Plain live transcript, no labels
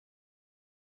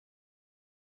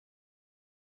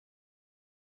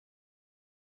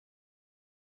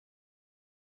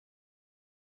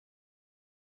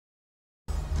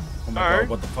Oh my god,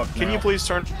 what the fuck now? Can you please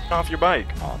turn off your bike?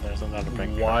 Oh, there's another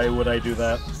big Why would I do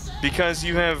that? Because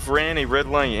you have ran a red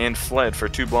light and fled for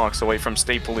 2 blocks away from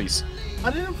state police.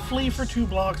 I didn't flee for 2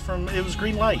 blocks from... It was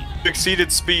green light. You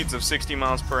exceeded speeds of 60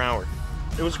 miles per hour.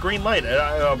 It was green light.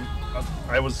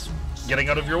 I was getting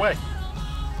out of your way.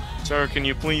 Sir, can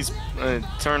you please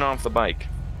turn off the bike?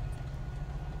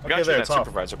 I got you that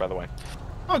supervisor, by the way.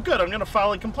 Oh, good. I'm going to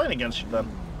file a complaint against you, then.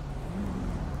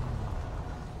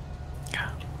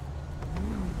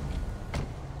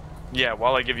 Yeah,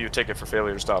 while I give you a ticket for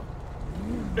failure to stop.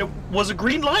 It was a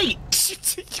green light!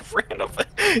 You ran up.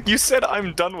 You said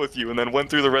I'm done with you, and then went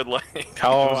through the red light.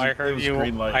 Oh, I heard you.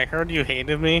 I heard you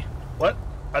hated me. What?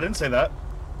 I didn't say that.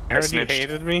 I heard you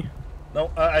hated me.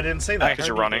 No, I didn't say that. Because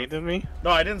you're running. Hated me. No,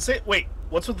 I didn't say. Wait,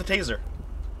 what's with the taser?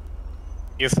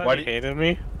 You said you hated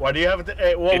me. Why do you have it?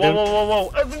 Hey, whoa, whoa!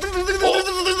 All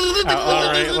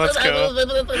right, let's go.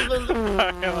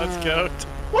 Okay, let's go.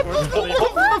 What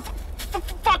the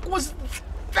fuck was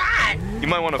that? You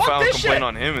might want to file a complaint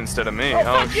on him instead of me. Oh,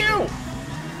 fuck you!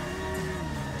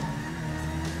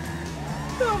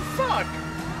 Oh, fuck!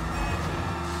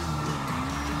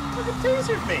 Fucking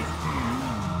tasered me.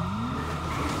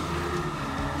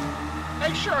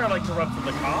 Hey, sure, I like to run from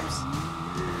the cops.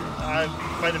 I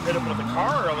might have hit him with a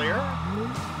car earlier.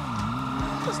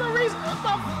 There's no reason. What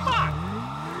the fuck?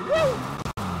 Woo!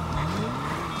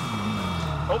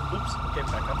 Oh, oops. Okay,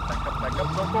 back up, back up, back up.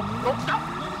 Go, go, go, go!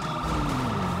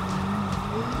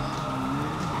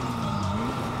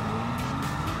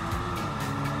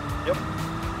 Yep.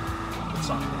 Good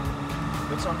song.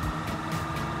 Good song.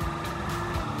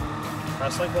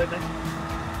 Fast like lightning.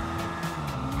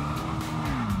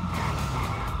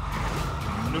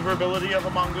 Maneuverability of a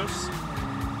mongoose.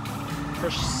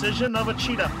 Precision of a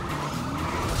cheetah.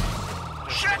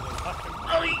 Shit!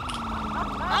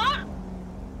 Ah!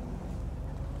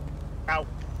 Ow.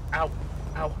 Ow.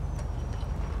 Ow.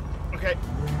 Okay.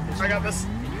 I got this.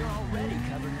 And you're already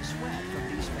covered in sweat from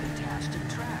these fantastic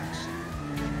tracks.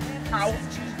 Ow.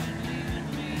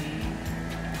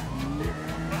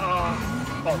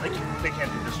 Oh, they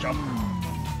can't do this jump.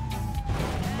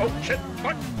 Oh, shit.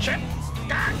 Fuck. Shit.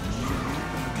 God.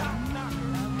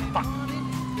 Fuck.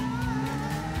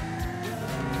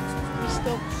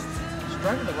 He's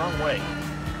driving the wrong way.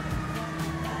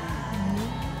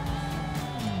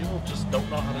 People just don't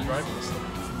know how to drive this thing.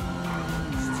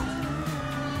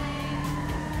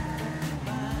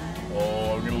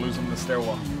 Oh, I'm gonna lose him in the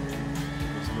stairwell.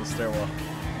 Lose him in the stairwell.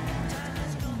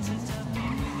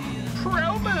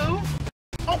 Pro move!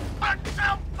 Oh, fuck!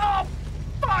 Ow! Oh,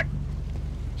 fuck!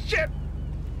 Shit!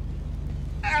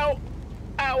 Ow!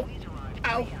 Ow!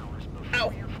 Ow!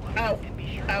 Ow! Ow! Ow!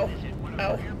 Ow!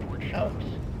 Ow! Ow!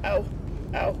 Ow!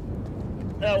 Ow!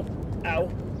 Ow! Ow!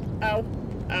 Ow!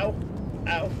 Ow!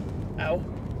 Ow!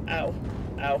 Ow!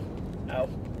 Ow! Ow!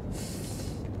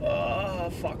 Oh,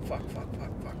 fuck! Fuck! Fuck!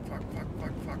 Fuck! Fuck! Fuck! Fuck!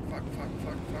 Fuck! Fuck! Fuck! Fuck!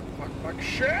 Fuck! Fuck! Fuck! Fuck!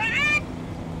 Shit!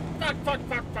 Fuck! Fuck!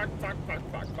 Fuck! Fuck! Fuck! Fuck!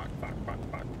 Fuck! Fuck! Fuck! Fuck!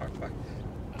 Fuck! Fuck! Fuck!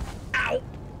 Ow!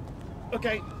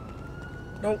 Okay.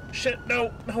 No, shit,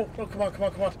 no, no, no, come on, come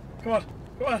on, come on, come on,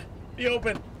 come on, be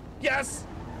open, yes!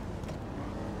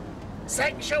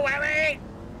 Sanctuary!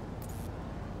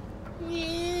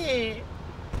 Yeah.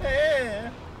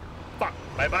 Fuck,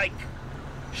 my bike!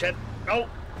 Shit, no!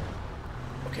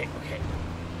 Okay, okay.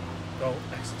 Don't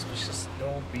act suspicious,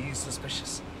 don't be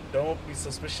suspicious. Don't be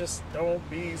suspicious, don't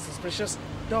be suspicious,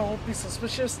 don't be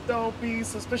suspicious, don't be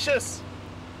suspicious!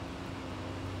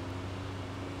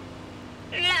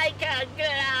 Like a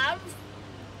glove.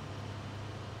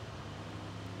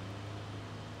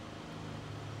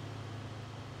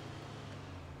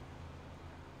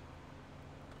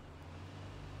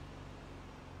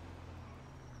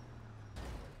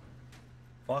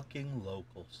 Fucking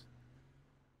locals.